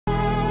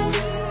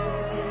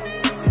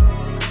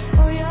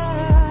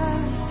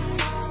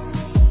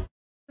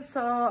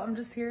so I'm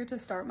just here to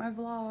start my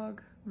vlog,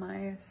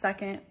 my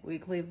second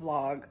weekly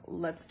vlog.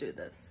 Let's do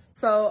this.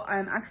 So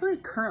I'm actually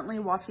currently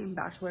watching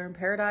Bachelor in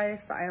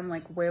Paradise. I am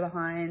like way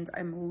behind.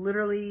 I'm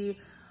literally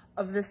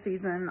of this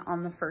season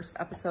on the first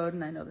episode,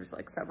 and I know there's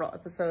like several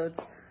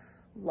episodes.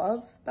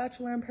 Love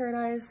Bachelor in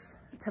Paradise.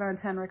 10 out of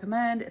 10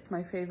 recommend. It's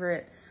my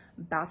favorite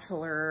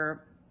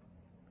Bachelor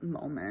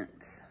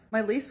moment.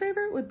 My least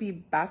favorite would be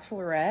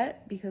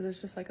Bachelorette, because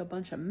it's just like a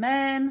bunch of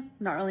men.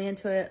 Not really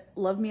into it.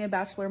 Love me a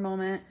Bachelor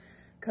moment,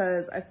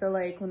 because I feel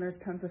like when there's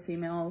tons of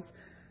females,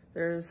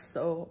 there's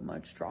so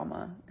much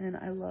drama. And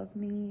I love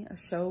me a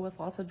show with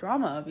lots of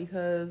drama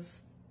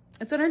because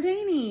it's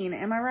entertaining.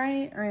 Am I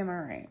right or am I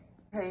right?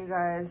 Hey you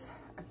guys,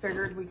 I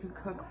figured we could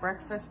cook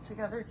breakfast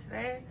together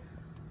today.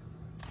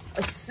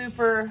 A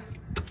super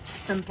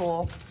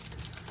simple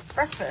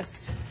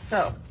breakfast.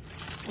 So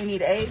we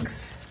need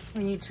eggs,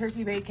 we need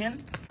turkey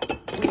bacon,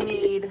 we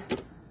need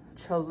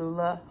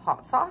Cholula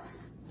hot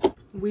sauce,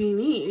 we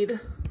need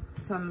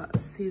some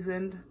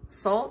seasoned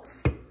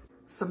salt,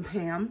 some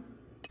Pam,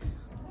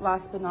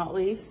 last but not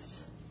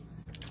least,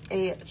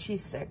 a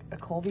cheese stick, a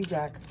Colby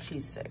Jack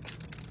cheese stick.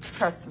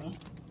 Trust me.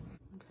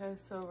 Okay,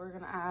 so we're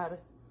gonna add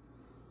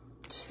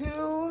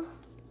 2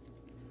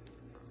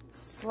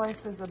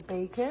 slices of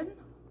bacon.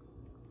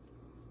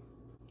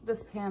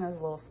 This pan is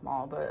a little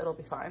small, but it'll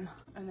be fine.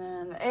 And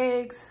then the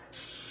eggs,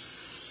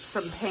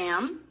 some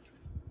Pam.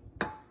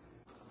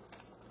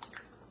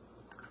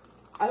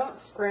 I don't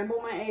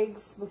scramble my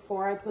eggs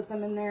before I put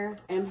them in there.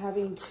 I'm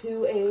having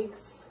 2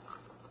 eggs.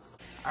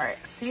 All right,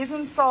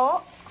 seasoned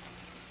salt,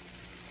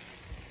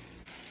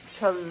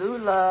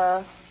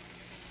 Cholula,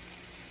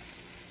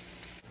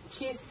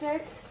 cheese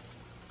stick.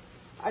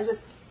 I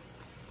just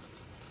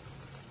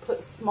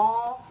put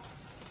small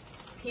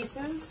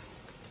pieces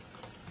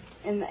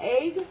in the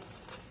egg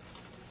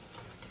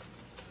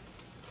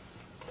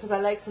because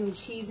I like some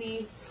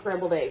cheesy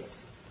scrambled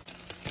eggs.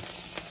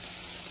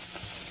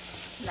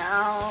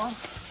 Now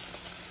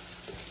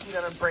I'm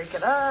gonna break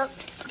it up,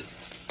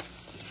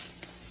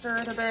 stir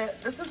it a bit.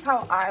 This is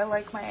how I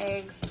like my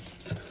eggs.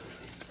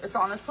 It's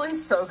honestly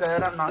so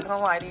good, I'm not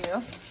gonna lie to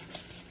you.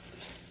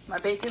 My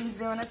bacon's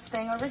doing its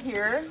thing over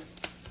here,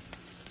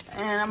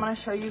 and I'm gonna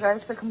show you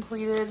guys the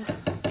completed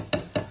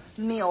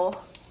meal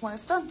when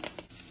it's done.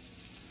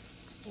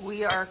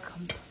 We are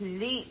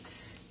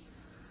complete.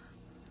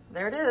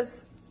 There it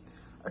is.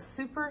 A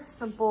super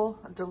simple,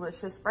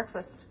 delicious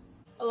breakfast.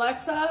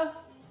 Alexa,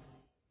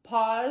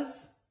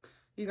 pause.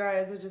 You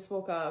guys, I just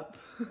woke up.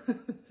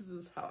 This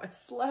is how I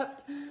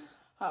slept,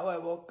 how I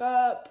woke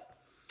up.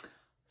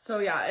 So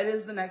yeah, it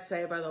is the next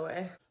day, by the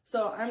way.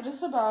 So I'm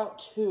just about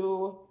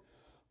to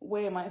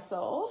weigh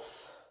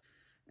myself,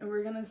 and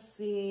we're gonna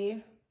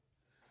see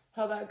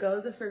how that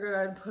goes. I figured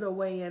I'd put a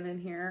weigh-in in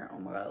here. Oh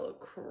my God, I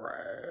look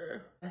cray.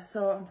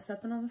 So I'm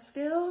stepping on the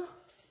scale.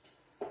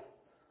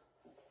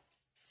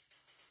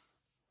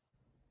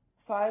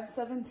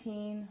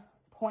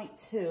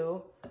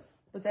 517.2,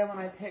 but then when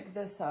I pick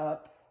this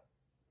up,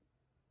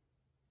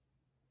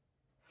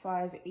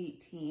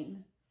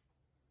 518.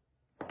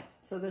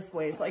 So this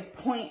weighs like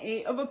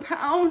 0.8 of a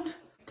pound.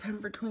 Time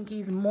for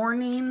Twinkie's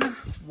morning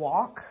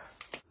walk.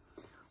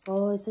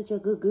 Oh, it's such a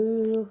good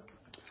girl.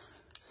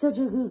 Such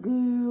a good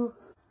girl.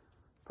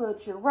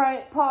 Put your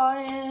right paw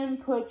in,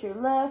 put your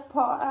left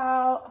paw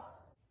out.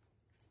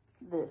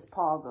 This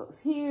paw goes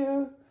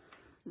here.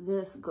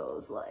 This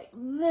goes like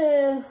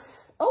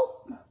this.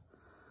 Oh,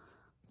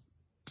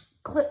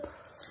 clip.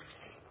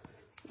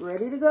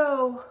 Ready to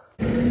go.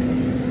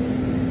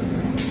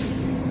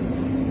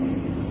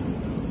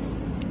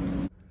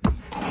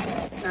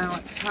 Now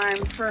it's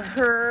time for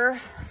her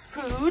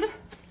food.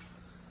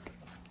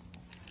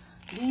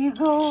 Here you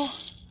go,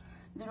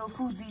 little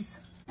foodsies.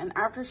 And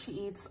after she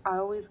eats, I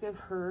always give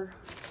her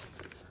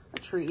a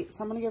treat.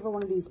 So I'm gonna give her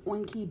one of these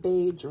Oinky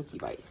Bay jerky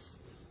bites.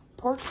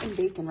 Pork and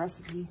bacon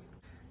recipe.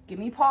 Give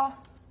me paw.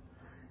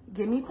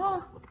 Give me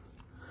paw.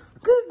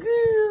 Good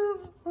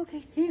girl.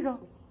 Okay, here you go.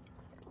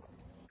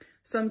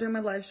 So I'm doing my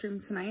live stream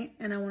tonight,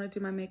 and I want to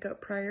do my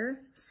makeup prior.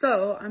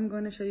 So I'm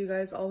going to show you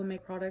guys all the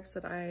makeup products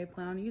that I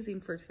plan on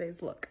using for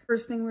today's look.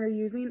 First thing we're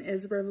using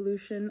is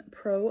Revolution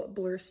Pro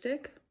Blur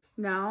Stick.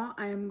 Now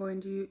I am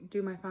going to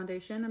do my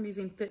foundation. I'm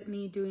using Fit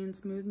Me Dewy and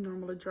Smooth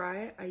Normal to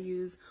Dry. I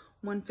use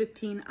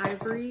 115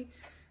 Ivory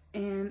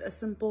and a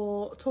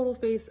simple Total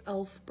Face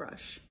e.l.f.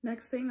 brush.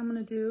 Next thing I'm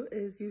gonna do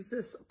is use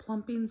this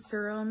plumping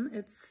serum.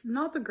 It's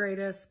not the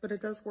greatest, but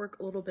it does work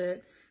a little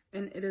bit,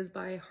 and it is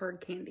by Hard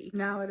Candy.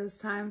 Now it is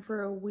time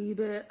for a wee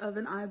bit of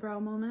an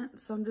eyebrow moment.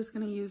 So I'm just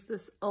gonna use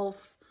this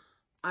e.l.f.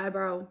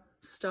 eyebrow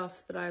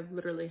stuff that I've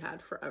literally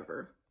had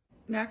forever.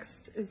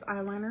 Next is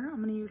eyeliner.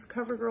 I'm gonna use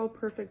CoverGirl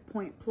Perfect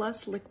Point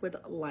Plus Liquid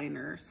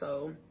Liner.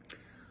 So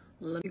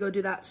let me go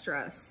do that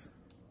stress.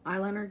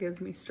 Eyeliner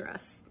gives me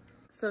stress.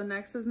 So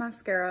next is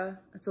mascara.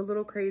 It's a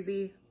little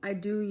crazy. I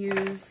do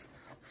use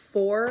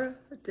 4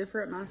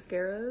 different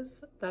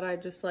mascaras that I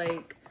just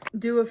like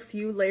do a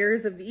few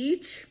layers of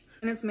each.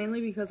 And it's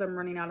mainly because I'm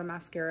running out of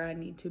mascara. I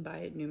need to buy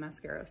a new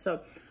mascara.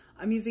 So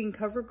I'm using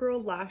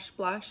CoverGirl Lash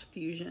Splash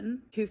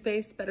Fusion, Too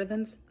Faced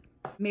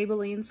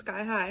Maybelline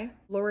Sky High,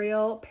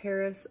 L'Oreal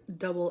Paris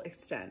Double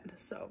Extend.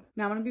 So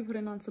now I'm gonna be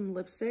putting on some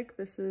lipstick.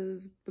 This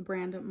is the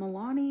brand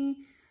Milani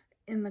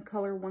in the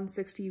color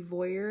 160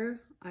 Voyeur.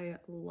 I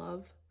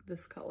love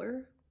this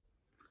color.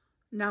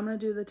 Now I'm gonna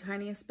do the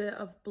tiniest bit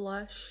of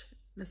blush.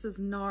 This is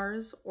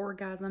NARS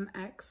Orgasm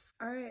X.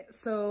 All right,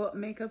 so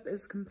makeup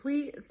is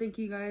complete. Thank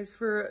you guys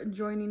for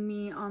joining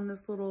me on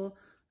this little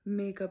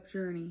makeup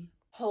journey.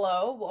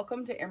 Hello,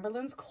 welcome to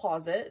Amberlynn's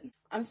closet.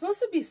 I'm supposed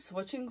to be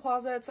switching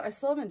closets. I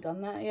still haven't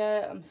done that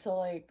yet. I'm still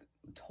like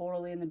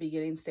totally in the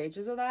beginning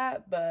stages of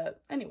that.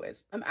 But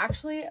anyways, I'm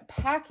actually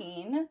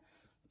packing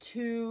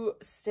to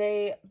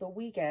stay the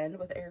weekend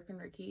with Eric and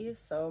Ricky.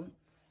 So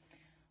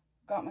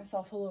got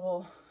myself a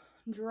little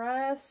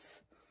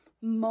dress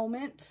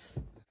moment.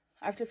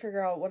 I have to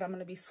figure out what I'm going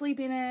to be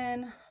sleeping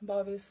in, but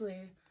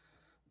obviously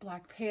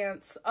black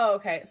pants. Oh,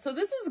 okay. So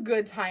this is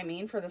good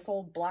timing for this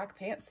whole black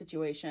pants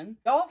situation.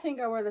 Y'all think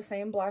I wear the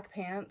same black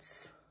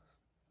pants?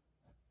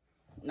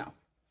 No.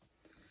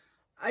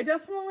 I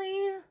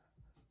definitely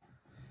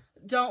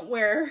don't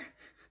wear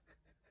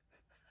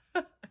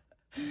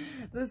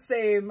the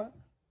same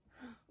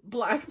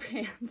black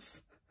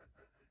pants.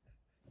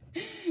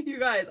 You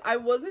guys, I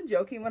wasn't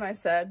joking when I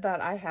said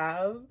that I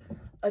have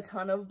a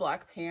ton of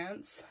black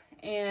pants,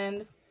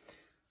 and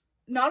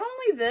not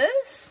only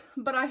this,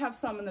 but I have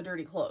some in the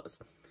dirty clothes.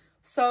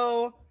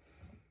 So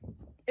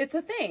it's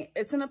a thing,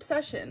 it's an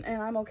obsession,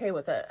 and I'm okay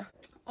with it.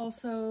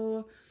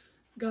 Also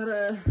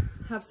gotta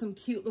have some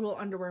cute little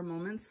underwear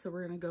moments, so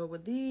we're gonna go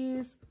with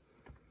these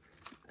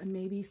and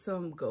maybe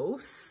some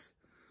ghosts.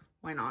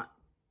 Why not?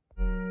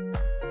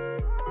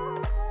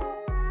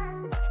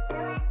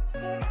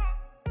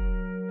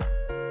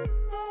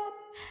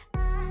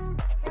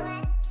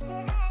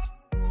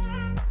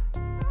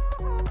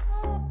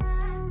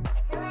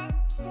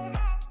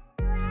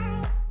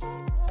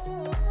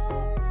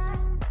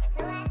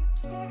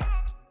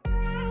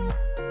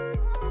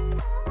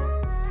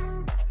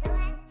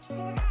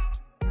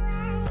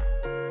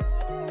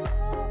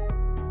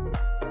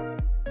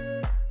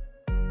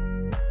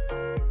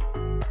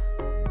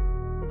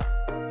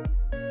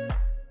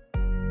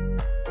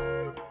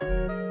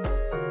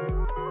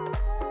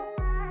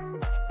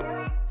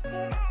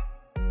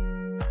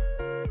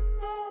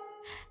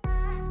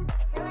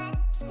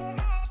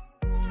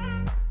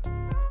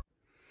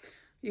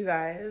 You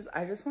guys,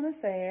 I just want to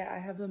say I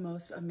have the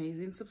most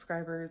amazing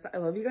subscribers. I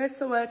love you guys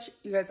so much.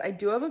 You guys, I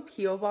do have a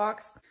P.O.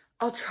 box.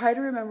 I'll try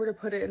to remember to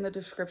put it in the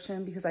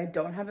description because I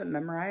don't have it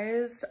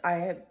memorized. I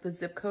have the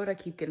zip code. I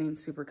keep getting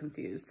super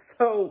confused.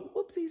 So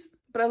whoopsies.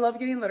 But I love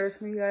getting letters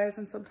from you guys.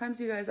 And sometimes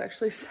you guys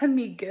actually send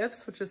me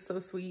gifts, which is so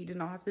sweet. You do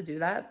not have to do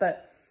that.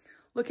 But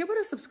look at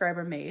what a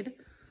subscriber made.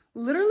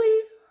 Literally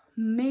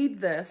made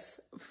this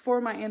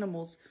for my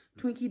animals.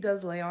 Twinkie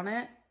does lay on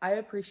it. I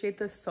appreciate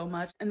this so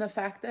much. And the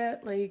fact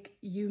that like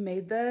you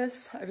made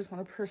this, I just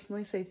want to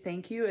personally say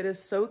thank you. It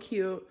is so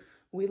cute.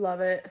 We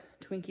love it.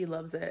 Twinkie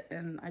loves it.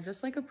 And I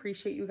just like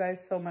appreciate you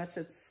guys so much.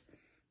 It's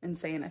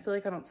insane. I feel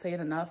like I don't say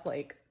it enough.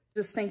 Like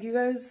just thank you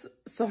guys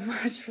so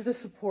much for the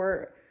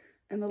support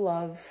and the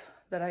love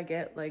that I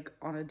get like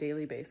on a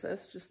daily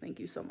basis. Just thank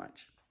you so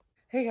much.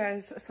 Hey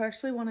guys, so I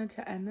actually wanted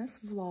to end this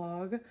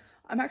vlog.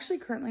 I'm actually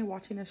currently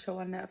watching a show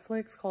on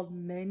Netflix called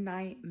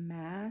Midnight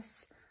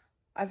Mass.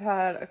 I've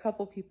had a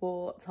couple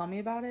people tell me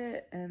about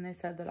it and they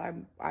said that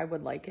I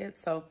would like it.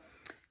 So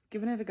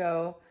giving it a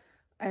go.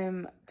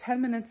 I'm 10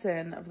 minutes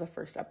in of the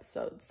first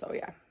episode. So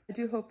yeah, I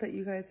do hope that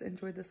you guys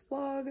enjoyed this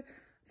vlog.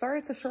 Sorry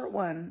it's a short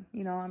one.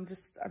 You know, I'm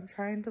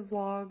trying to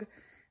vlog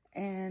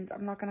and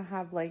I'm not going to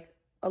have like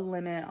a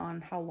limit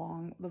on how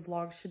long the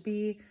vlog should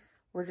be.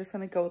 We're just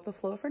going to go with the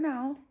flow for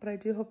now. But I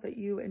do hope that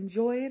you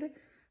enjoyed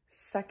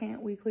second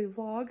weekly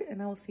vlog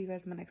and I will see you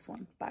guys in my next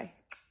one. Bye.